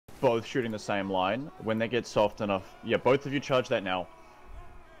both shooting the same line. When they get soft enough, yeah, both of you charge that now.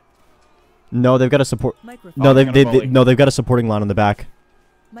 No, they've got a support. No, they've got a supporting line on the back.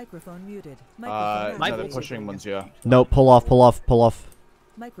 Microphone muted. No, they're pushing ones, yeah. No, pull off, pull off, pull off.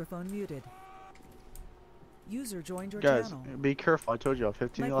 Microphone muted. User joined your Guys, channel. be careful. I told you,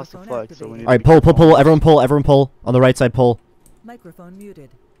 15 lost the flag, so we need. All right, pull, everyone pull. On the right side, pull. Microphone muted.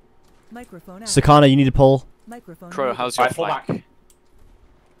 Microphone. Sakana, you need to pull. Microphone. Crow, how's your flag?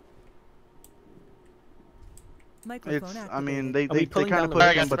 It's, I mean, they kind of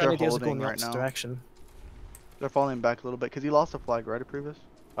push him, but they're holding right now. Direction. They're falling back a little bit because he lost a flag, right, Previous?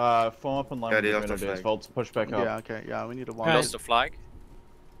 Form up in line with the Grenadiers. Volts, push back up. Yeah, okay, yeah, we need to We lost the flag.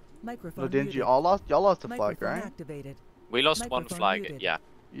 Microphone. No, didn't you? Y'all lost the flag, right? Activated. We lost one flag, muted. yeah.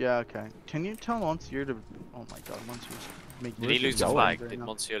 Yeah, okay. Can you tell Monsieur to... Oh my god, Monsieur's making... Did he lose a flag? Did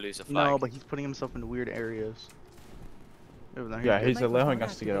Monsieur lose a flag? No, but he's putting himself into weird areas. Yeah, he's allowing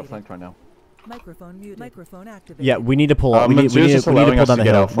us to get outflanked right now. Microphone muted. Microphone activated. Yeah, we need to pull up. We need to pull down the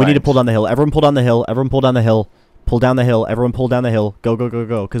hill. We need to pull down the hill. Everyone pull down the hill. Everyone pull down the hill. Pull down the hill. Everyone pull down the hill. Go, go, go,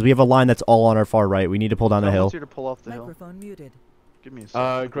 go. Because we have a line that's all on our far right. We need to pull down the hill. To pull off the hill. Microphone muted. Give me a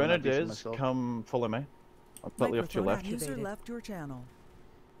second. Grenadiers, come follow me. I'll put off to your left. User left your channel.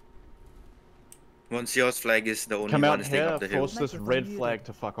 Monsieur's flag is the only Come one out staying here, up the hill. force this red flag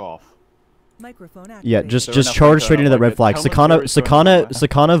to fuck off. Microphone activated. Yeah, just charge straight into that red flag.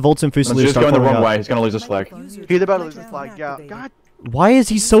 Sakana, Volts, and Fusiliers He's start going the forming wrong up. way. He's gonna lose his flag. He's about to lose his flag. Yeah. God. Why is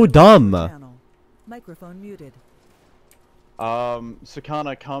he so dumb? Microphone muted.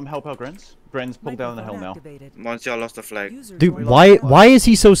 Sakana, come help our Grens. Grens, pull down the hill now. Monsieur lost the flag. Dude, why is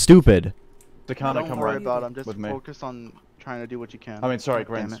he so stupid? Sakana, Don't come worry right about him. Just with me. focus on trying to do what you can. I mean, sorry,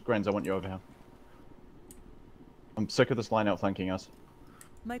 Damn Grens. it. Grens, I want you over here. I'm sick of this line outflanking us.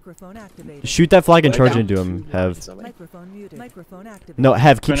 Microphone activated. Shoot that flag and charge into him, Hev. Microphone muted. Microphone activated. No,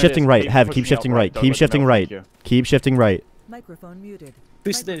 Hev, keep shifting right. Hev, keep shifting right. Keep shifting right. Keep shifting right. Microphone muted.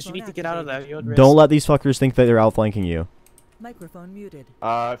 Fusiliers, you need to get out of there. You're at risk. Don't let these fuckers think that they're outflanking you. Microphone muted.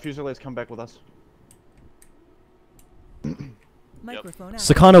 Fusiliers, come back with us. Microphone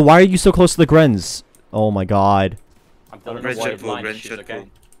Sakana, why are you so close to the Grens? Oh my god.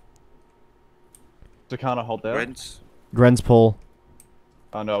 Sakana, hold there. Grens pull.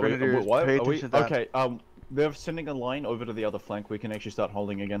 Oh no, Grenadiers, what? pay Are we, attention to that. okay, they're sending a line over to the other flank. We can actually start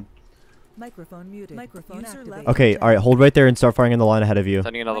holding again. Microphone muted. Microphone activated. Okay, alright, hold right there and start firing in the line ahead of you.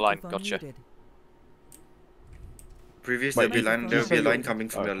 Sending another line, gotcha. Previous, there'll be a line coming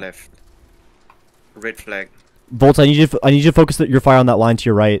from your left. Red flag. Volts, I need you to focus your fire on that line to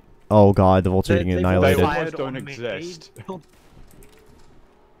your right. Oh god, the Volts are getting annihilated. They almost don't exist.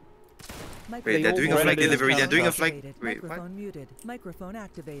 Wait, they're doing a flag delivery. They're doing a flag. Wait, what? Microphone muted. Microphone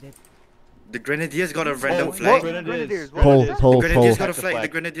activated. The Grenadiers got a random flag. Pull. The Grenadiers got a flag. The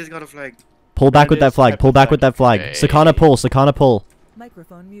Grenadiers got a flag. Pull back with that flag. Pull back with that flag. Sakana pull. Sakana pull.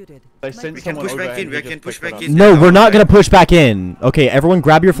 Microphone muted. They sent We can someone push over back in. and We he can just push picked it back up. in. No, we're not gonna push back in. Okay, everyone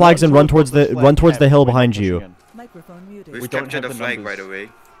grab your flags and run towards the hill behind you. Microphone muted. We've captured the flag right away.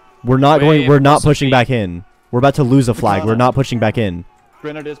 We're not pushing back in. We're about to lose a flag. We're not pushing back in.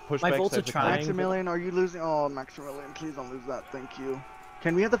 Grenadiers, push back. Maximilian, are you losing? Oh, Maximilian, please don't lose that. Thank you.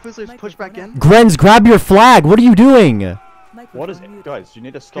 Can we have the Fusiliers push back in? Grens, grab your flag. What are you doing? What is it? Guys, you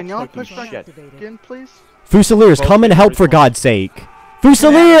need to stop Can y'all smoking push back shit. in, please? Fusiliers, come and help for God's sake.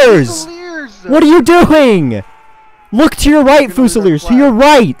 Fusiliers! What are you doing? Look to your right, Fusiliers. To your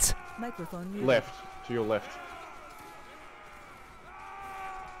right. Left. To your left.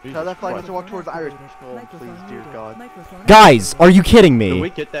 Tell that flag to walk towards the Irish. Oh, please, dear God. Guys, are you kidding Can me?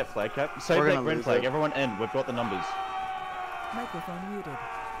 we get that flag, Cap? Save that red flag. Everyone in. We've got the numbers. Microphone muted.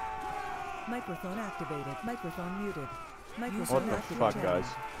 Microphone activated. Microphone muted. What the fuck, guys?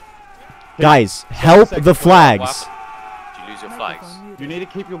 Guys, help the flags. Did you lose your flags? You need to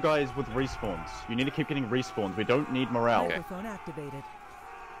keep your guys with respawns. You need to keep getting respawns. We don't need morale. Microphone activated.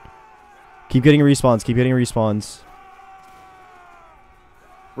 Keep getting respawns. Keep getting respawns.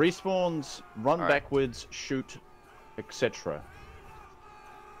 Respawns, run backwards, shoot, etc.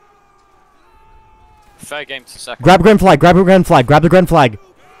 Fair game to second. Grab Gren flag. Grab the Gren flag. Grab the Gren flag.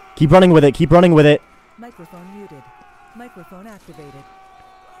 Keep running with it. Keep running with it. Microphone muted. Microphone activated.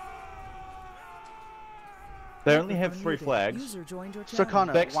 They only have 3 flags.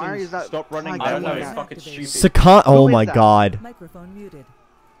 Sakana, why is that? Stop running. I don't know. It's fucking stupid. Sakana. Oh my god. Microphone muted.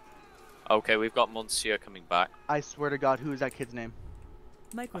 Okay, we've got Monsieur coming back. I swear to God, who is that kid's name?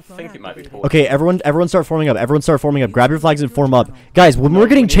 Microphone I think it might be Paul. Okay, everyone start forming up. Everyone start forming up. Grab your flags and form up. Guys, when we're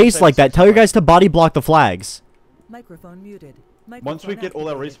getting chased like that, tell your guys to body block the flags. Microphone muted. Once we get all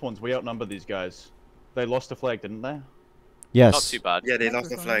our respawns, we outnumber these guys. They lost a flag, didn't they? Yes. Not too bad. Yeah, they lost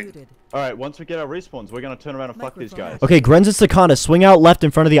the Microphone flag. muted. Alright, once we get our respawns, we're gonna turn around and fuck these guys. Okay, Grenz and Sakana, swing out left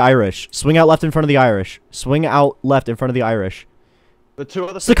in front of the Irish. Swing out left in front of the Irish. Swing out left in front of the Irish. The two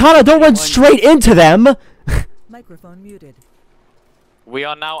other Sakana, don't run straight into them! Microphone muted. We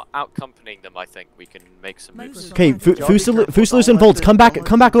are now outcompanying them. I think we can make some moves. Okay, Fusilus and Volts, come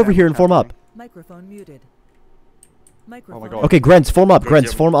back over here and form up. Microphone muted. my Microphone. God. Okay, Grenz, form up,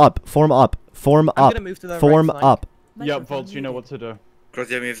 Grenz, form up, form up, form I'm up, gonna move to the form right flank. up. Yep, Microphone Volts, you know muted. what to do.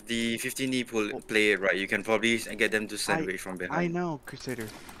 Troisième, if the 15E play it right, you can probably get them to sandwich from behind. I know, Crusader.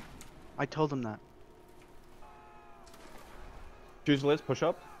 I told him that. Fusiliers, push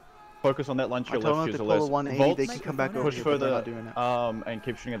up. Focus on that line to I your told left, him to pull a Fusiliers. 180, they Volts, can come back over push here, but they're further, not doing it. and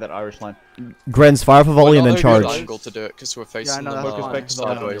keep shooting at that Irish line. Grenz, fire for volley and then charge. Angle to do it because we're facing know, them that's fine. Back to the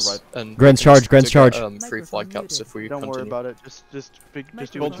line on your sideways. right. And Grenz, charge, Grenz, charge. Free flag caps if we Don't worry continue. about it, just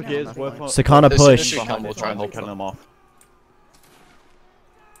do Volts what you gears, can. work on. Sakana As soon as push. we can, we'll try and hold cutting them. them off.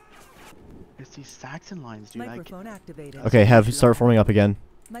 It's these Saxon lines, dude. Microphone activated. Okay, have start forming up again.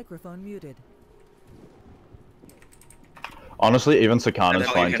 Microphone muted. Honestly, even Sakana's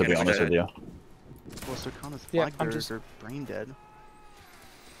That's fine, how to you be can honest with you. Well, Sarkana's Yeah, flag I'm bearers just- are brain dead.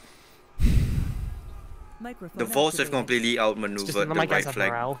 Microphone The Volts have activated. completely Just outmaneuvered none of the my guys right have flag.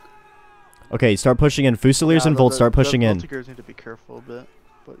 morale. Okay, start pushing in. Fusiliers and Volts, start pushing in. The Voltigers need to be careful a bit,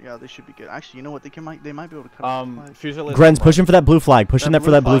 but yeah, they should be good. Actually, you know what? They might be able to cut off the flag. Fusiliers. Grenz, push in for that blue flag. Push in that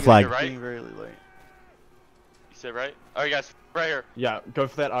for that blue flag. is being very late. You said right? Oh, you guys, right here. Yeah, go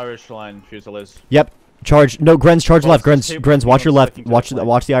for that Irish line, Fusiliers. Yep. Charge. No, Grenz, charge left. Volts, Grenz, keep Grenz, watch your on left. sticking to the Watch flag.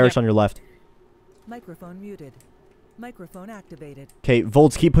 watch the Irish on your left. Microphone muted. Microphone activated. Okay,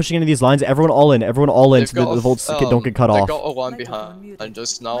 Volts, keep pushing into these lines. Everyone all in. Everyone all in They've so the got a- Volts don't get cut They off. got a line Microphone behind muted.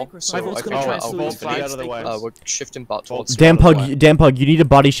 just now, Microphone so I muted. think Oh, we're Volts, out get out of the way. we're shifting back towards Dan the other way. Pug, you need to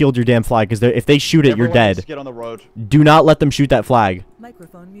body shield your damn flag because if they shoot it, you're Everyone needs dead. to get on the road. Do not let them shoot that flag.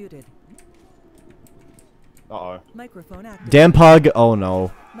 Microphone muted. Uh-oh. Microphone activated. Dan Pug. Oh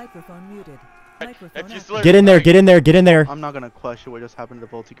no. Microphone muted. If Microphone you activated. select Get in there. flag, Get in there. Get in there. I'm not gonna question what just happened to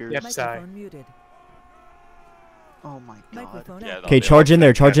the Voltigers. Yep, sorry. Microphone muted. Oh my god. Microphone Yeah, activated. Okay, charge in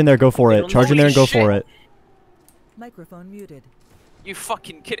there. Charge in there. Go for it. Charge in there and go for it. Microphone muted. You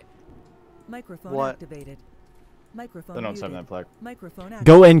fucking kidding? Microphone What? activated. Microphone They're not muted. saving that flag. Microphone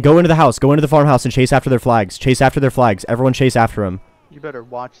activated. Go into the house. Go into the farmhouse and chase after their flags. Chase after their flags. Everyone chase after them. You better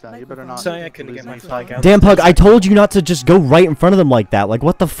watch that. You better not. Sorry, I couldn't lose get my any flag time. out. Dan Pug, I told you not to just go right in front of them like that. Like,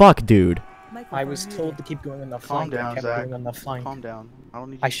 what the fuck, dude? Microphone I was told muted. to keep going on the Calm flank. I down, kept Zach. going on the flank. Calm down. I don't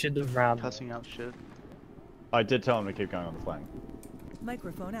need I you should have ran. cussing out shit. I did tell him to keep going on the flank.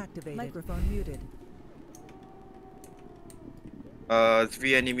 Microphone activated. Microphone muted.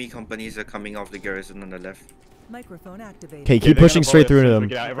 3 enemy companies are coming off the garrison on the left. Microphone activated. Okay, Yeah, keep they're pushing gonna straight volley through as to soon as we them.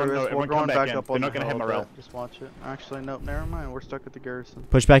 get out. Everyone, We're everyone going come back back in. up They're on not the gonna hit hill, morale. but just watch it. Actually, nope, never mind. We're stuck at the garrison.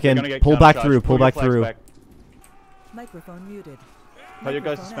 Push back They're in. gonna get Pull back countercharged. through. Pull your back flags through. back. Microphone muted. Tell you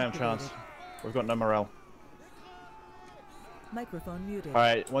guys to Microphone spam chance. activated. We've got no morale. Microphone muted.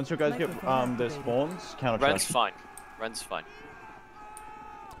 Alright, once you guys get Microphone their activated. spawns, counter Ren's charge. fine. Ren's fine.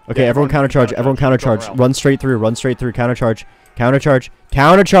 Okay, Yeah, everyone everyone countercharge. Everyone countercharge. countercharge. Run straight through. Run straight through. Countercharge. Countercharge.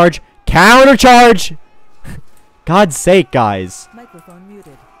 Countercharge. Countercharge! God's sake, guys. Microphone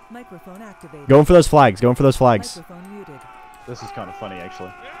muted. Microphone activated. Going for those flags. Going for those flags. Microphone muted. This is kind of funny,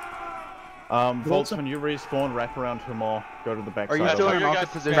 actually. Volts, when you respawn, wrap around to more. Go to the back Are you side. still of in it. an you awkward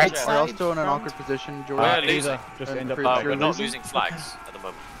guys position? right Are y'all side, still in an front? awkward position, George? We're Either. losing. Just And end up. for- Oh, you're we're not losing? losing flags at the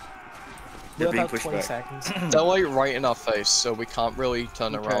moment. They're We're being about pushed 20 back. seconds. They're like right in our face, so we can't really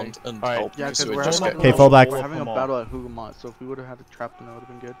turn Okay. around and Alright. help Yeah, because because we're we're just having, getting Okay, fall back. we're having a More. battle at Hugamot, so if we would have had to trap them, it would have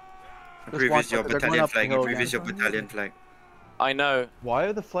been good. Previous your they're going battalion up the flag. hill Previous your again. battalion flag. I know. Why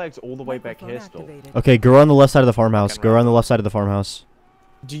are the flags all the way back Microphone here still? activated. Okay, go on the left side of the farmhouse. Fucking Go right. on the left side of the farmhouse.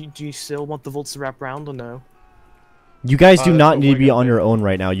 Do you still want the Volts to wrap round or no? You guys do that's not what need to we're be gonna on do. your own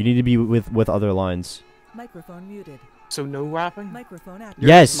right now. You need to be with other lines. Microphone muted. So no wrapping? Microphone activated. You're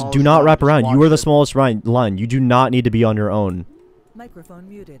the Yes, do smallest not line, wrap just around. You watch are the it. smallest line. You do not need to be on your own. Microphone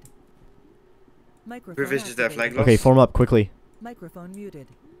muted. Microphone Previous is their flag activated. lost. Okay, form up quickly. Microphone muted.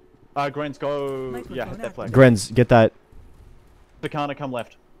 Grenz, go. Microphone Yeah, hit that flag. activated. Grenz, get that. Sakana, come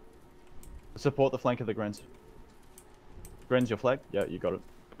left. Support the flank of the Grenz. Grenz, your flag? Yeah, you got it.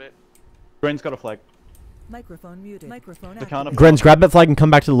 A bit. Grenz got a flag. Microphone muted. Microphone The kind of- activated. Grenz, grab that flag and come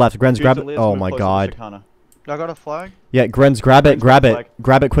back to the left. Grenz, grab it. Fusiliers, Oh move my closer to god. Sakana. I got a flag. Yeah, Grenz, grab it, Grenz, grab blue it. flag.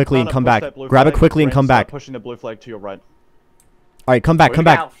 Grab it quickly and Sakana, come push back. that blue Grab it flag. quickly and Grenz, come start back. pushing the blue flag to your right. Alright, come back, come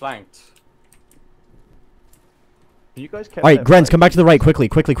back. Outflanked. Can you guys catch Alright, that Grenz, flag? come back to the right quickly,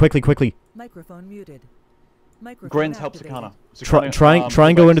 quickly, quickly, quickly. Microphone muted. Grens, help Sakana. Try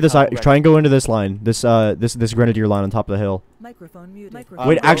and go into this. Try and go into this line. This grenadier line on top of the hill. Microphone muted.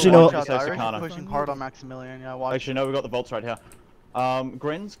 Wait, actually no. Pushing hard on Maximilian. Yeah, watch. Actually, no, we got the bolts right here.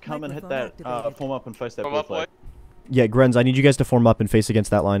 Grens, come and hit that. Form up and face that blue flag. Yeah, Grens, I need you guys to form up and face against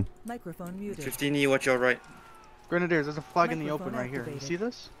that line. Microphone muted. 15E, watch your right. Grenadiers, there's a flag in the open right here. You see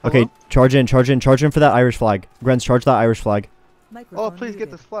this? Okay, charge in for that Irish flag. Grens, charge that Irish flag. Oh, please get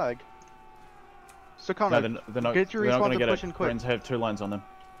this flag. Sakana, No, they're not, get your they're not respawn gonna to get push it. in quick. Grens have 2 lines on them.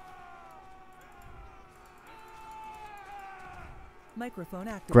 Microphone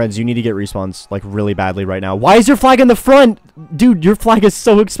activated. Grens, you need to get respawns, like, really badly right now. Why is your flag in the front? Dude, your flag is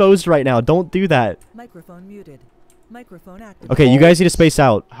so exposed right now. Don't do that. Microphone muted. Microphone activated. Okay, you guys need to space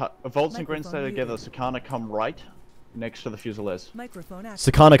out. Volts and Grens stay together. Sakana, come right next to the Fusiliers. Microphone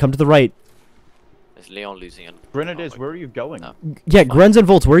activated. Sakana, come to the right. Is Leon losing it? Grenadiers, where are you going? No. Yeah, Grens and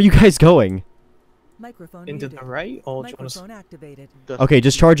Volts, where are you guys going? Microphone Into muted. the right, or do you want to... Microphone activated. Okay,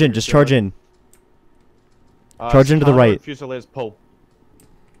 just charge in. Just charge in. Charge into the Sakana right. and Fusiliers, pull.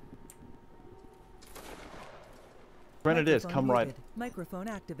 Grenadiers, Microphone come right. muted. Microphone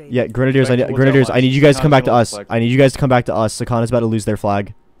activated. Yeah, Grenadiers, Back towards Grenadiers, our I need lines. you guys to come back to Sakana's us. flag. I need you guys to come back to us. Sakana's about to lose their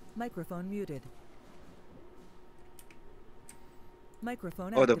flag. Microphone muted.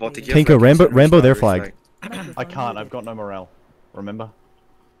 Microphone Oh, the activated. Baltic Tinker, Rambo their flag. Microphone I can't, muted. I've got no morale. Remember?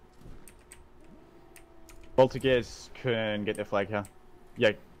 Voltigers can get their flag here.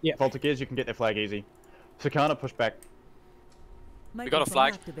 Yeah, Yeah. Voltigers, you can get their flag easy. Sakana, push back. We got a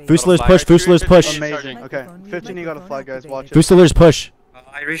flag. activated. Fusiliers flag. push, Fusiliers push. Amazing. Okay, Microphone 15, you got a muted. flag, guys. Watch it. Fusiliers push.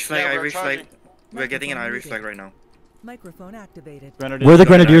 Irish flag, Yeah, we're Irish flag. charging. We're getting an Microphone Irish flag muted. right now. Microphone activated. Grenadiers, Where are the you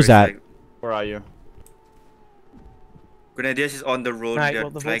got an Grenadiers Irish at? flag. Where are you? Grenadiers is on the road. Alright, Their well,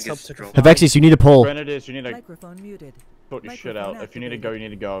 the flag Volts is help dropped. took Hevexis, you need to pull. Grenadiers, you need to Microphone muted. sort your shit Microphone out. If you need to go, you need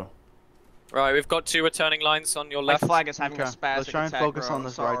to go. Right, we've got 2 returning lines on your My left. flag is having Okay, a spastic let's try and attack, focus bro, on I'm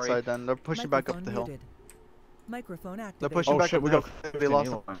this right sorry. side then. They're pushing back up Microphone the hill. muted. Microphone They're activated. pushing Oh, back shit, up we the got hill. They 15 lost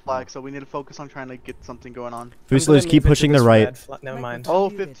Elon. the flag, so we need to focus on trying to get something going on. Fusiliers, keep pushing the right. Never mind. Oh,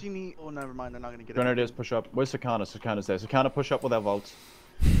 15E. Oh, never mind. They're not gonna get it. Grenadiers, push up. Where's Sakana? Sakana's there. Sakana, push up with our Volts.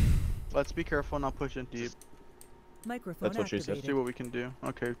 Let's be careful, not push in deep. Microphone That's what she said. activated. See what we can do.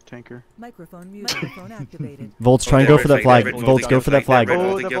 Okay, tanker. Microphone muted. Microphone activated. Volts, try and Oh, go for that flag. red Volts, go for that flag. Red Oh,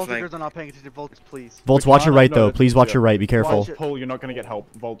 Baltic, the your flag. Voltigers are not paying attention. Volts, please. Volts, watch your Sakana, right no, though. that's Please watch your right. Be Volts, careful. pull. You're not gonna get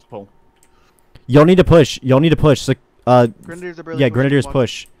help. Volts, pull. Y'all need to push. Y'all need to push. Grenadiers are barely Yeah, pushing. Grenadiers Watch.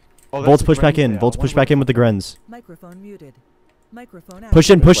 push. Oh, that's Volts, the push back Grens in. there. Volts, I push wonder back in what with the Grens. Microphone muted. Microphone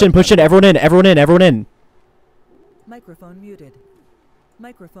Push in, activated. push in, push in. Everyone in, everyone in, everyone in. Microphone muted.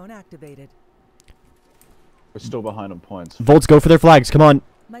 Microphone activated. We're still behind on points. Volts, go for their flags. Come on.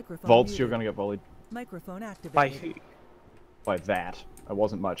 Microphone Volts, muted. you're gonna get volleyed Microphone activated. By who? by that. It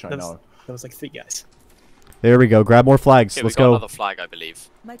wasn't much, I That was- know. There was like 3 guys. There we go. Grab more flags. Okay, Let's we got go. another flag, I believe.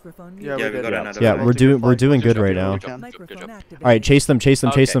 Microphone Yeah, muted. Yeah, we did. got Yeah. another Yeah, flag. we're doing Flag. good Good right job, now. good job, Microphone good job. activated. All right, chase them, chase them,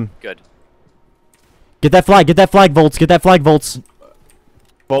 Okay, chase them. Good. Get that flag, Volts, get that flag, Volts.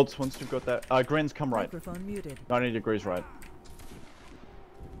 Volts, once you've got that. Grens, come right. Microphone muted. 90 degrees right.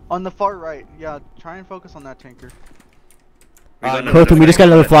 On the far right. Yeah, try and focus on that tanker. We got another Crowtham, we just got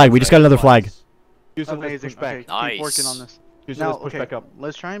flag. another flag. We just got another flag. Fusiliers, Amazing. push back. Okay, Nice. keep working on this. Fusiliers, Now, push okay, back up.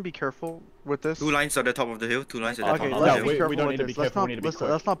 let's try and be careful with this. 2 lines at the top of the hill. 2 lines at the Okay, top of let's the No, be hill. we careful don't with need to be this. Let's careful, not, we need to be let's, quick.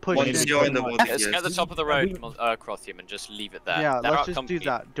 let's not push Once in you're in too the much. Baltic, Let's get to the yes. top of the road, Crothium, and just leave it there. Yeah, They're let's just do outcompeting.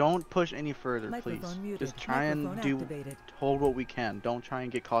 that. Don't push any further, please. Microphone muted. Just try and Microphone do activated. hold what we can. Don't try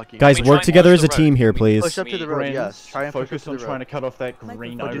and get cocky. Guys, We try work and together push as a the team road. here, We please. Push up to the road, Grens, yes. Try and push focus up to on the trying road. to cut off that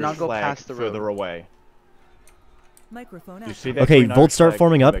green But do Irish not go flag past the road. further away. Microphone You see activated. that Okay, green Volts Irish start flag?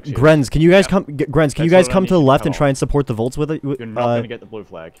 forming up. Hevexis? Grens, can you guys Yep. come? Grens, can you That's guys what I come need to the you to left cut and off. try and support the Volts with it? You're not gonna get the blue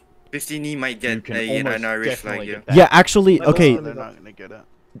flag. 15E might You get can an almost Irish flag definitely here. get that. Yeah, actually, okay. They're not gonna get it.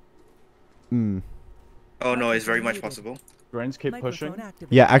 Mm. Oh no, it's very much possible. Grens, keep Microphone pushing. activated.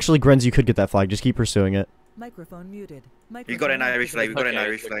 Yeah, actually, Grens, you could get that flag. Just keep pursuing it. Microphone muted. We got an Irish flag. We got an Okay,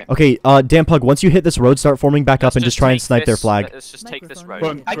 Irish okay. flag. Okay, Dan Pug, once you hit this road, start forming back up and just try and snipe their flag. Let's just take this Microphone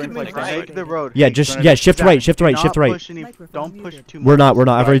road. muted. I can Grens, make like, right. Take the road. Yeah, Hey, just Grenadiers, yeah, shift Zach, right, shift do right, not shift right. push any- Microphone Don't push muted. too much. We're not.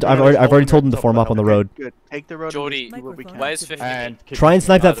 I've already Grenadiers, told them to hold form on, up on the okay, road. Good. Take the road. Jordy, and do what we can. Where's 15? And keep Try and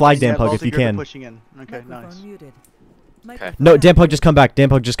snipe that flag, Yeah, Dan Pug, if you Voltigers are can. pushing in. Okay, Microphone nice. muted. Okay. No, Dan Pug, just come back. Dan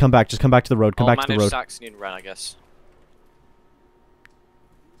Pug, just come back. Just come back to the road. Come I'll back to the manage road. Saxony and Ren, I guess.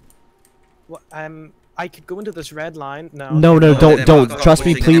 What, I could go into this red line now. No, No, don't. Dan Pug, Trust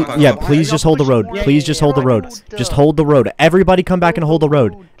me, pushing, please. Dan Pug, Yeah, pushing. please just hold the road. Yeah, Please yeah, just yeah. hold the road. Just hold the road. Everybody come back and hold the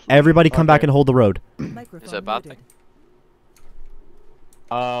road. Everybody come back and hold the road. Microphone Is that a bad muted. thing?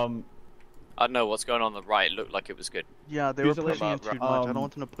 I I don't know what's going on the right. It looked like it was good. Yeah, they were Usually pushing in about too much. I don't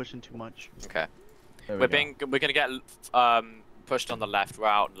want them to push in too much. Okay. We're gonna get pushed on the left. We're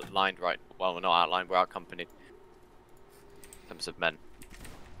outlined right. Well, we're not outlined. We're outcompanied. In terms of men.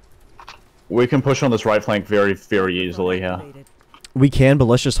 We can push on this right flank very, very easily here. We can, but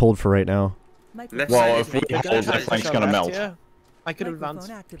let's just hold for right now. Well, if we hold, that flank's gonna melt. Yeah. I could advance.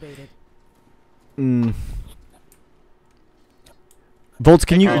 Volts,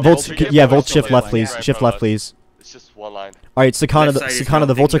 can you Volts? Yeah, Volts, shift left, please. Shift left, please. It's just one line. All right, Sakana,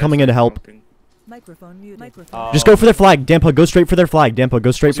 the Volts are coming in to help. Microphone muted. Just go for their flag, Dampa. Go straight for their flag, Dampa.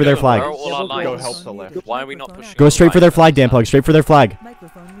 Go straight for their flag. Go help the left. Why are we not pushing? Go straight for their flag, Dampa. Straight for their flag.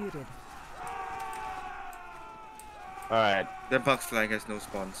 Microphone muted. Alright. The box flag has no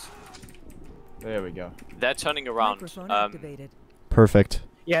spawns. There we go. They're turning around. Perfect.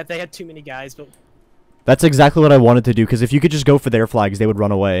 Yeah, they had too many guys, but That's exactly what I wanted to do, because if you could just go for their flags, they would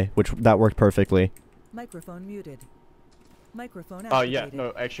run away, which that worked perfectly. Microphone muted. Microphone Oh yeah, activated.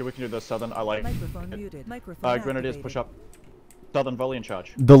 no, actually we can do this southern. I like Microphone muted. Microphone Grenadiers activated. push up. Southern volley and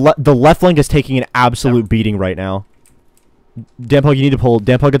charge. The left flank is taking an absolute beating right now. Dampog, you need to pull.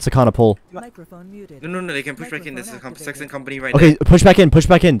 Dampog and Sakana pull. Microphone muted. No, they can push back in. This is a second company right Okay, there. push back in.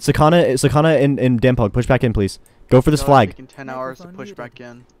 Sakana and Dampog, push back in, please. Go for this flag. Taking 10 hours to push back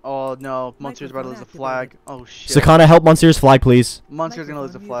in. Oh no, Monsieur's about to lose a flag. Oh shit. Sakana, help Monsieur's flag, please. Monsieur's gonna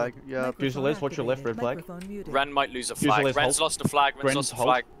lose a flag. Yep. Fusiliers, watch your left, red flag. Ren might lose a flag. Fusiliers, Ren's hold. lost a flag. Ren's lost a hold.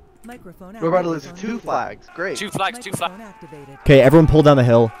 flag. We're about to lose 2 flags. Great. Two flags. Okay, everyone pull down the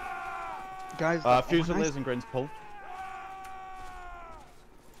hill. Guys, Fusiliers and Grens pull.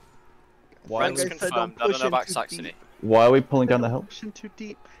 Ren's confirmed. I don't know about Saxony. Why are we pulling down the hill? Pushing too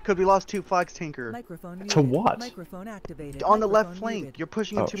deep. Because we lost 2 flags, Tanker. To what? On the left flank. You're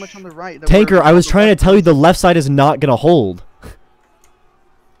pushing it too much on the right. Tanker, I was trying to tell you the left side is not gonna hold.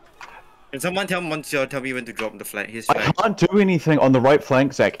 Can someone tell Monsieur, tell me when to drop the flag? His I flag. can't do anything on the right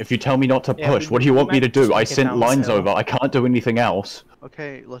flank, Zach, if you tell me not to push. What do you want me to do? I sent lines over. I can't do anything else.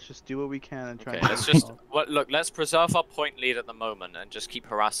 Okay, let's just do what we can and try. Okay, let's just look. Let's preserve our point lead at the moment and just keep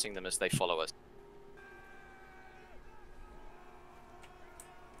harassing them as they follow us.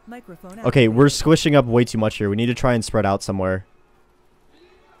 Okay, we're squishing up way too much here. We need to try and spread out somewhere.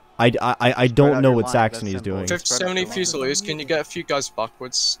 I don't know what Saxony is doing. 70 Fusiliers, can you get a few guys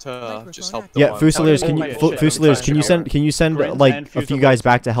backwards to just help them? Yeah, out? Fusiliers, can you send like a few guys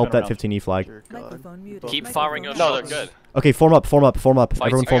back to help that 15E flag? Keep firing your No, shots. they're good. Okay, form up. Everyone form up.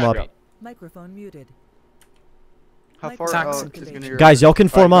 Microphone muted. How far out is gonna your... Guys, y'all can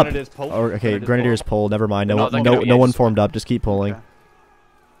form up. Grenadiers pull. Or, okay, Grenadiers pull. Never mind. No, No one formed up. Just keep pulling.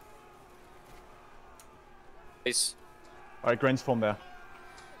 Please. Alright, Grens form there.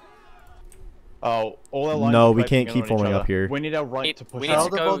 Oh, all our lines No, are we facing can't in keep on each forming other. up here. We need our right to push we need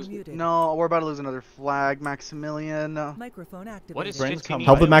out. to go. No, we're about to lose another flag, Maximilian. Microphone activated. What is Grens come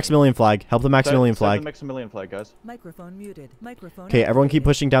Help the high. Maximilian flag. Help the Maximilian Save flag. the Maximilian flag, guys. Microphone muted. Microphone Okay, everyone keep activated.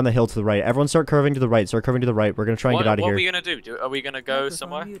 pushing down the hill to the right. Everyone start curving to the right. Start curving to the right. We're gonna try and get out of What are we here. gonna do? Are we gonna go Microphone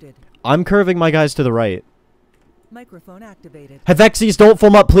somewhere? muted. I'm curving my guys to the right. Microphone activated. Hevexes, don't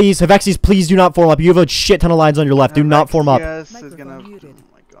form up, please. Hevexes, please do not form up. You have a shit ton of lines on your left. Do not form up. Yes, is Microphone gonna... muted. Oh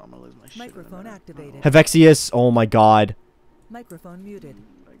my god, I'm gonna lose my shit. Microphone activated. Hevexius, oh my god. Microphone muted.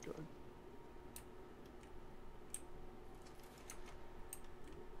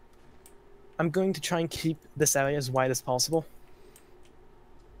 I'm going to try and keep this area as wide as possible.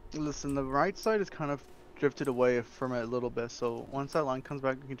 Listen, the right side is kind of drifted away from it a little bit, so once that line comes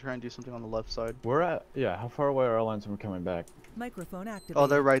back, we can try and do something on the left side. We're at, yeah, how far away are our lines from coming back? Microphone activated. Oh,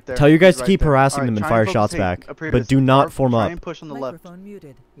 they're right there. Tell your guys to Right keep there. harassing Alright, them and try fire focus- shots hey, back. Appreciate But this. do not Try form up. and push on the left Microphone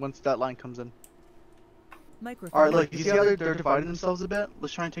muted. once that line comes in. Microphone Alright, look, you activated. see how they're dividing themselves a bit?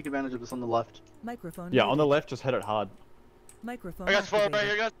 Let's try and take advantage of this on the left. Microphone Yeah, on the muted. left, just hit it hard. Microphone I got 4 right activated.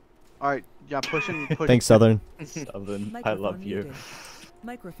 here, guys. Alright, yeah, pushing. Thanks, Southern. Southern, I Microphone love you. muted.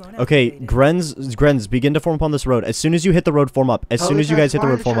 Microphone Okay, activated. Grens, begin to form up on this road. As soon as you hit the road, form up. As Oh, soon as you guys hit the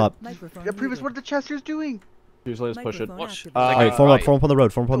road, form up. Microphone Yeah, Previous, muted. what are the Chesters doing? Fusiliers push it. Microphone Watch. activated. Alright, form up on the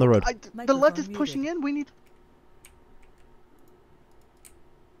road, form up on the road. The left is Microphone pushing muted. in, we need...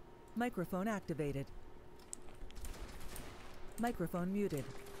 Microphone activated. Microphone muted.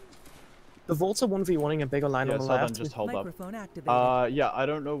 The Volts are 1v1ing a bigger line Yeah, on the Southern, left. just hold up. Microphone activated. Yeah, I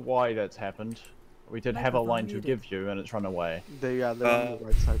don't know why that's happened. We did have a Microphone line to muted. give you, and it's run away. They're on the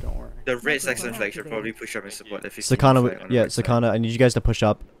right side, don't worry. The red Microphone Saxon flag should activated. probably push up and support the 15 Sakana, flag on the yeah, right side. Sakana, I need you guys to push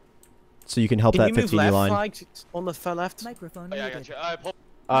up. So you can help Can that you move 15E left line. flag on the far left? Microphone Oh, yeah, I muted. got you. Alright,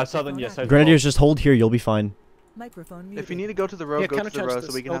 pull. Southern, yes. I Grenadiers, just hold here, you'll be fine. Microphone muted. If you need to go to the road, Yeah, go to the counter-charge road so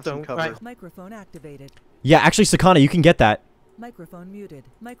this. we can Oh, have some don't. cover. Right. Microphone activated. Yeah, actually, Sakana, you can get that. Microphone muted.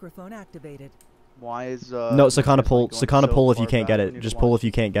 Microphone activated. Why is No, Sakana this pull. going Sakana so pull if you far can't back? get We it. need Just to pull watch. if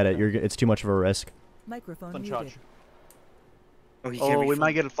you can't get it. It's too much of a risk. Microphone Southern muted. charge. Oh, he Oh, can't we refund.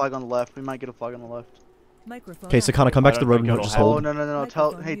 might get a flag on the left. We might get a flag on the left. Microphone Okay, Sakana, come back to the I road don't and think just it'll Oh hold. no no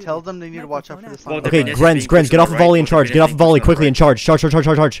no! Hey, tell them they need to watch out for this. Well, line. Okay, Venus Grenz, being Grenz, pushed get on off the the volley right, and charge. Venus Get off the being volley pushed on the quickly and right. charge. Charge, charge, charge,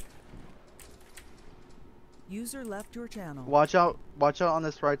 charge, charge. User left your channel. Watch out on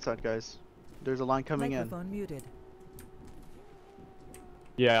this right side, guys. There's a line coming in. Microphone muted.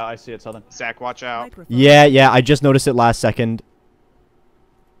 Yeah, I see it, Southern. Zach, watch out. Microphone Yeah, yeah, I just noticed it last second.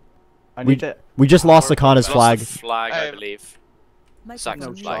 I We- need that. We just lost Sakana's Lost flag. the flag, I Hey. believe. No Saxon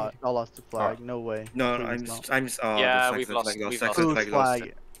muted. flag. shot. I lost the flag. No way. No, Please, no. Yeah, the we've Saxon lost- flag we've Saxon lost. flag Whose lost.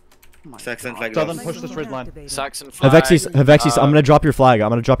 flag? Oh my Saxon God. flag Southern, lost. push this red line. Activated. Saxon flag. Havexius, I'm gonna drop your flag. I'm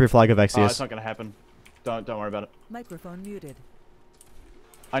gonna drop your flag, It's Havexius. not gonna happen. Don't worry about it. Microphone muted.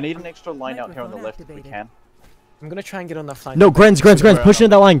 I need an extra line out here on the Microphone left if we activated. can. I'm gonna try and get on that flank. No, Grenz, push into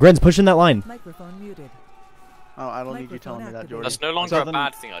that line. Grenz, push in that line. Microphone muted. Oh, I don't need you telling me that, Jordan. That's no longer Southern- a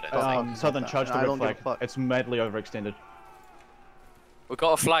bad thing, I don't think. Southern, charge the I red don't give a flag. fuck. It's madly overextended. We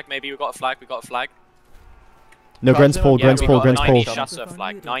got a flag, maybe. We got a flag. We got a flag. No, Grenz pull, Yeah, Grenz we pull, got a Grenz 90 pull. Shasta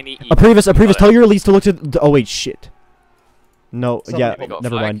flag. 90 A previous, Got it. tell your elites to look to oh wait, shit. No, Somebody yeah, got a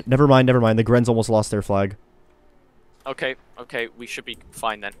never flag. mind. The Grenz almost lost their flag. Okay, we should be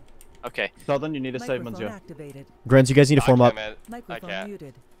fine then. Okay. Southern, you need to save Microphone Monsieur. activated. Grenz, you guys need to form up. Microphone can't.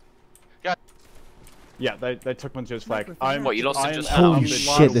 muted. Yeah, they took Monsieur's flag. Microphone What, you lost it I'm just out. now? Holy I'm the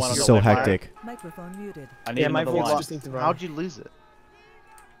shit, one this on is the so left. hectic. Microphone muted. I need Yeah, my another votes line. just need to run. How'd you lose it?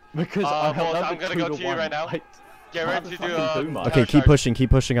 Because Bolt, held I'm up gonna 2 go to to you 1. right now. I- Get ready to do fucking do much. Okay, keep charge.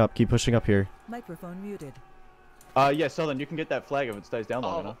 pushing up, keep pushing up here. Microphone muted. Yeah, Southern, you can get that flag if it stays down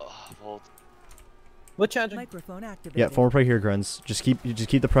long enough. Bolt. We're charging. Microphone activated. Yeah, form up right here, Grenz. Just keep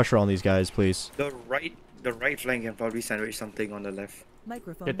the pressure on these guys, please. The right flank can probably sandwich something on the left.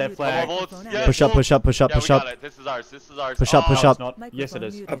 Microphone Get that muted. flag. Microphone Yeah, activated. Push up, push up, push up, Yeah, we push up. got it. This is ours. This is ours. Push up, push No, up. it's not. Yes, it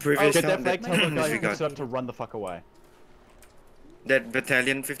is. Microphone A previous Get that round flag, tell the guy who disregard. picks it up to run the fuck away. That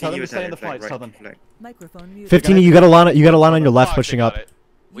battalion, 15 Tell them to stay in battalion the flag, fight, right Southern. flag. Microphone muted. 15, you got a line on your left pushing up.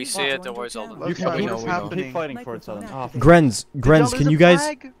 We see it, don't worry, Zoltan. Let's You try. can What's keep happening? fighting for it, Southern. Microphone Oh, activated. Grenz, can you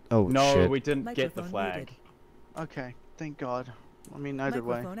guys? Oh no, shit. we didn't get the Microphone flag. muted. Okay, thank God. I mean, either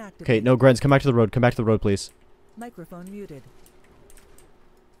way. Microphone activated. Okay, no, Grenz, come back to the road. Come back to the road, please. Microphone muted.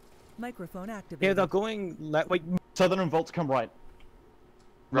 Microphone Yeah, activated. they're going left. Wait, Southern and Volts come right.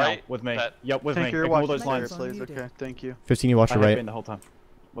 Right? Now, with me. That- Yep, with Thank me. you. You're Ignore watching those this, lines. Microphone please. muted. Okay, thank you. 15, you watch I your have right. been the whole time.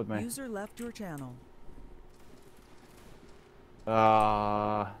 With me. User left your channel.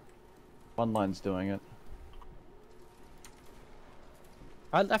 One line's doing it.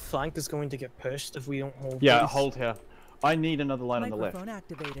 our left flank is going to get pushed if we don't hold. Yeah, these. hold here. I need another line on the left. Microphone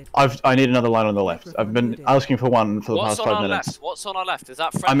activated. I need another line on the left. I've been Microphone asking for one for the What's past on 5 our minutes. left? What's on our left? Is that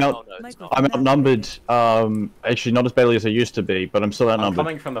I'm friendly? out- Oh, no, it's not. I'm outnumbered. Actually, not as badly as I used to be, but I'm still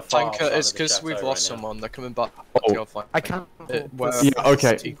outnumbered. from the far Tanker, side it's of the because chateau we've right lost now. someone. They're coming back. Oh. To your flank. I can't. Where- Yeah,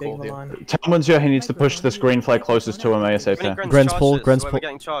 okay. Too big of a line. Tell Monsieur he needs to push this green flag closest to him ASAP. Grenz pull, Grenz pull.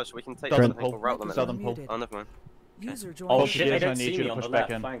 getting charged. We can take Southern the people, pull. route them. Southern pull. Muted. Oh, never mind. User joined. Oh, your shit, channel. they don't see me on the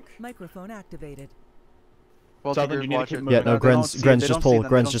left flank. Microphone activated. Well, Southern, you need to keep moving. Yeah, no, They don't Grenz, Grenz, just pull.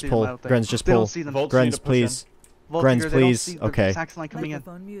 Grenz, just pull. Grenz, just They don't pull. see them. Volts need Grenz, to push please. in. Voltigeur, Grenz, they don't please. see the Okay. Saxon line coming in.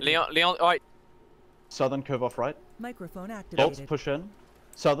 Microphone muted. Leon, alright. Southern curve off right. Microphone Volts activated. push in.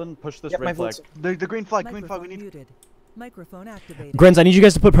 Southern push this Yep, my red flag. votes. The green flag, we Microphone need. muted. Microphone activated. Grenz, I need you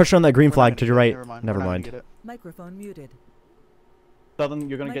guys to put pressure on that green We're not flag gonna to your get it, right. Never mind. Never we're not gonna mind. get it. Microphone muted. Southern,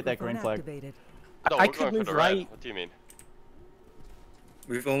 you're gonna get that green Microphone flag. activated. No, I we're could going for move the right. red. What do you mean?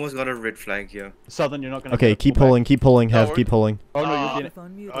 We've almost got a red flag here. Southern, you're not gonna. Okay, get it. keep Pull back. pulling, keep pulling, No, have, we're- keep pulling. Oh no, you're getting.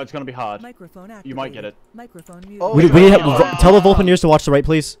 Microphone muted. Oh, it's gonna be hard. Microphone activated. You might get it. Microphone muted. Oh, We yeah. need Oh. tell the Volpaniers to watch the right,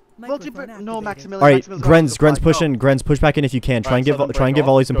 please. Microphone No, activated. Maximilian. All right, Maximilian's going Grenz, for the Grenz, push flag. in, Grenz, push back in if you can. Try and give, Southern try and break give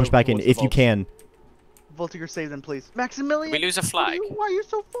volleys and off, push go back in towards if you Volts. can. Voltigeur, save them, please. Maximilian. We lose a flag. Why are you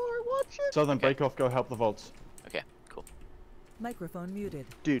so far? Watch it. Southern break off. Go help the Volts. Okay, cool. Microphone muted.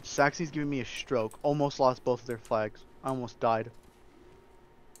 Dude, Saxony's giving me a stroke. Almost lost both of their flags. I almost died.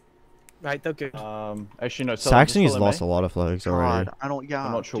 Right, they're good. Actually no. Southern, just Saxony's follow lost me. a lot of flags already. God, I don't. Yeah.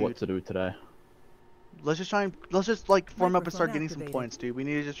 I'm not sure dude. what to do today. Let's just try and like form up and start Microphone getting some activated. points, dude. We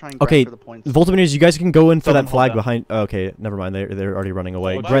need to just try and Okay, grind for the points. Volpaniers, you guys can go in for Southern, that hold flag that. behind. Oh, okay, never mind. They're already running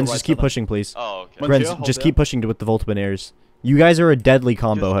away. Hold that. Grenz, Right, just keep Southern. Oh, pushing, please. okay. Monsieur, Grenz, hold just there. keep pushing with the Volpaniers. You guys are a deadly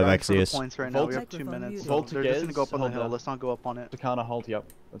combo, Just grind for the Havexius. points right now. We have 2 Microphone minutes. muted. They're just gonna go up on the Hold hill. that. Let's not go up on it. Takana, hold. Yep.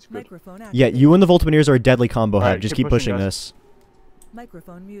 That's good. Microphone activated. Yeah, you and the Volpaniers are a deadly combo, Alright, Have. Just keep keep pushing, pushing guys. this.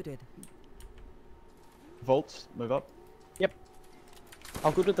 Microphone muted. Volts, move up.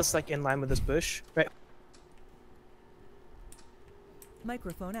 I'll go to this like in line with this bush. Right.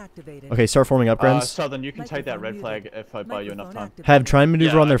 Microphone activated. Okay, start forming up, Grenz. Southern, you can take that red Microphone flag if I buy you enough Microphone time. activated. Have, try and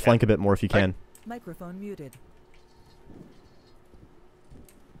maneuver Yeah, on their okay. flank a bit more if you can. Microphone muted.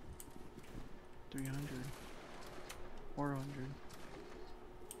 300. 400.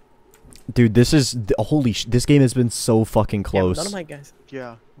 Dude, this is holy. This game has been so fucking Yeah, close. none of my guys.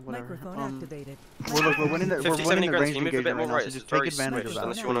 Yeah, whatever. Microphone activated. We're winning the, 50, we're 70 winning the grams. range Can you move a engagement bit more right now, right? so It's just very take advantage of squished that.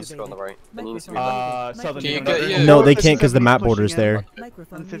 unless you want us to go on the right. Then you need to Microphone be muted. Southern, You get you. No, they Fifty can't because the seventy map pushing border's in. there.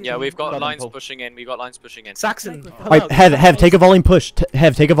 Microphone Yeah, Yeah, we've got Southern lines pull. pushing in. We got lines pushing in. Saxon. Microphone. Alright, Hev, take a volume push.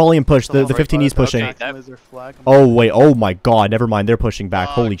 Hev, take a volume push. The 15E's pushing. Okay. Dev. Oh wait, oh my god, never mind. They're pushing back.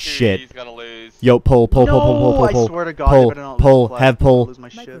 Holy shit. He's gonna lose. Yo, pull. I swear to God, they better not lose pull, the flag. have pull. Lose my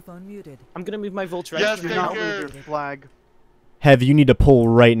shit. Microphone muted. I'm gonna move my Vulture. Yes, Do thank not you. lose your flag. Hev, you need to pull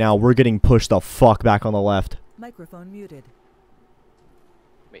right now. We're getting pushed the fuck back on the left. Microphone muted.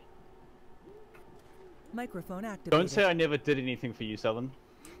 Me. Microphone activated. Don't say I never did anything for you, Southern.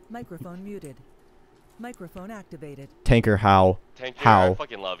 Microphone muted. Microphone activated. Tanker, how? Tank you, How? I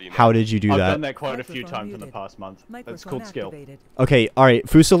fucking love you, man. How did you do I've that? done that quite a few Microphone times in the muted. past month. That's Microphone called skill. activated. Okay, alright.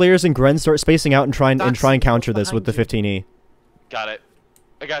 Fusiliers and Gren start spacing out and try and That's try and counter this behind with the you. 15E. Got it.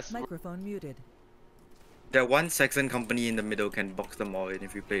 I guess. Microphone muted. That one Saxon company in the middle can box them all in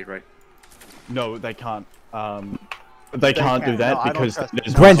if you play it right. No, they can't. They can't do can't. that No, I don't because trust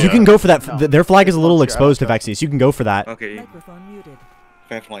there's them. Gren, you can go for that. No. Their flag is a little Monster, I don't exposed to trust Vexies. You can go for that. Okay, Microphone muted.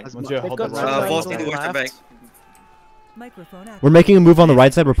 fair point. That's Once you They've hold the got right two side. lines Force on me the towards the back. left. Microphone activated. We're making a move on the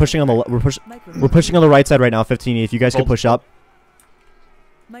right side. We're pushing on the we're pushing on the right side right now. 15E. If you guys could push up.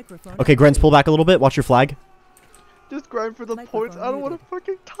 Microphone Okay, Grens, pull activated. back a little bit. Watch your flag. Just grind for the Microphone points. I don't want to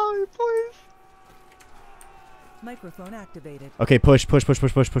muted. fucking tie, please. Microphone activated. Okay, push.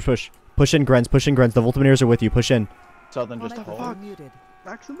 Push in, Grens. Push in, Grens. The Voltimeers are with you. Push in. Southern just the hold. fuck? Microphone muted.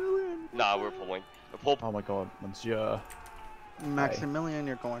 Maximilian. Nah, we're pulling. Pull. Oh my god, Monsieur. Maximilian,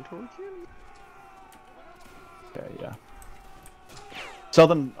 you're going towards him. Okay, yeah.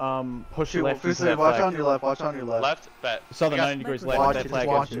 Southern, push Shoot, left. into Fusilier, that watch flag. on your left. Watch on your left. Left. Bet. Southern Guys, 90 degrees Microphone left. Watch That it, flag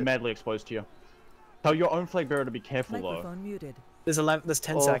watch is it. madly exposed to you. Tell your own flag bearer to be careful though. Microphone muted. There's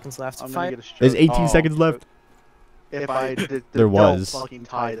 10 Oh, seconds left. I'm gonna Five. get a stroke. There's 18 Oh, seconds left. If I did, There don't was. fucking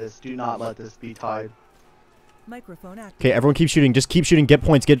tie this. Do not let this be tied. Microphone activated. Okay, everyone keep shooting. Just keep shooting. Get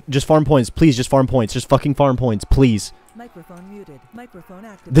points. Just farm points. Please, just farm points. Just fucking farm points, please. Microphone muted. Microphone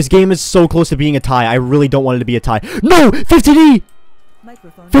activated. This game is so close to being a tie. I really don't want it to be a tie. No! 15E!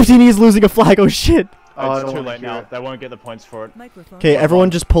 Microphone 15E is losing a flag. Oh shit. Oh, I It's don't too wanna late hear now. it. They won't get the points for it. Microphone. Okay, everyone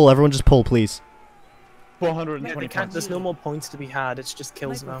just pull. Everyone just pull, please. 420 They can't, points. there's no more points to be had. It's just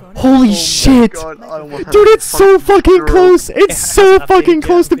kills now. Microphone Holy activated. shit! God, I almost had Dude, a it's so fucking stroke. close. It It's has so updated, fucking yeah,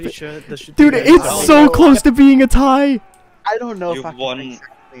 close I'm to pretty be. sure there should Dude, be a it's double. so close to being a tie. I don't know You if I can won-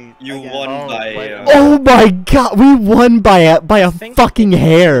 exactly You again. won Oh, by. wait. Oh my god, we won by a think- fucking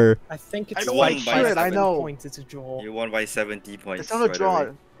hair. I think I it's don't won like by five 7 I know. points. It's a draw. You won by 70 points. It's not a by the draw.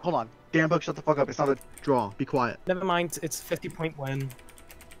 way. Hold on. Dan Book, shut the fuck up. It's not a draw. Be quiet. Never mind. It's 50-point win.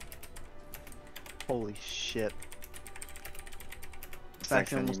 Holy shit. It's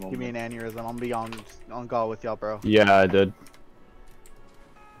Saxon actually almost give me an aneurysm. I'm gonna be on God with y'all, bro. Yeah, I did.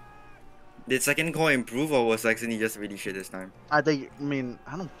 Did second core improve or was Saxony just really shit this time? I mean,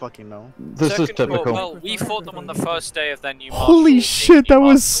 I don't fucking know. This is Second, typical. well, we fought them on the first day of their new Holy Marshall, shit, new that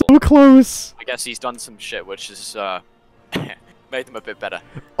was Marshall. so close. I guess he's done some shit which has made them a bit better.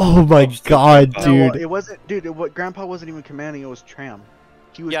 Oh my Still god, No, No, dude. it wasn't, dude. What Grandpa wasn't even commanding. It was Tram.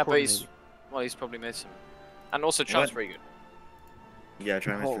 He was Yeah, but coordinating. he's probably made some. And also Chubb's What? pretty good. Yeah,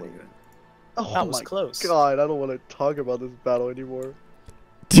 trying was Holy- pretty good. Oh That was my close. God, I don't want to talk about this battle anymore.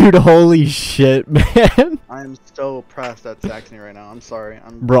 Dude, holy shit, man. I am so pressed at Saxony right now. I'm sorry.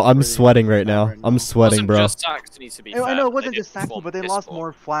 Bro, I'm pretty sweating right mad now. I'm It sweating, wasn't bro. just Saxony to be fair. I know it but wasn't they just did Saxony, perform but they piss lost poor.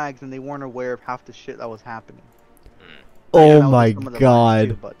 more flags and they weren't aware of half the shit that was happening. Oh Yeah, that was my some of the lines god.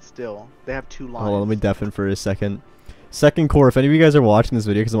 too, but still, they have 2 lines. Hold on, let me deafen for a second. Second core, if any of you guys are watching this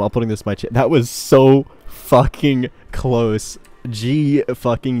video, because I'm uploading this to my channel, that was so fucking close. G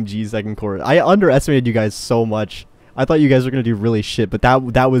second core. I underestimated you guys so much. I thought you guys were gonna do really shit, but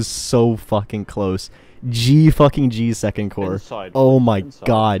that was so fucking close. G second core. Inside. Oh my Inside.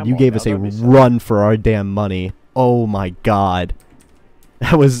 god, Come you on gave now, us a don't be silly. run for our damn money. Oh my god.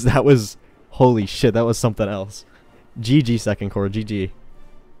 That was holy shit, that was something else. GG second core, GG.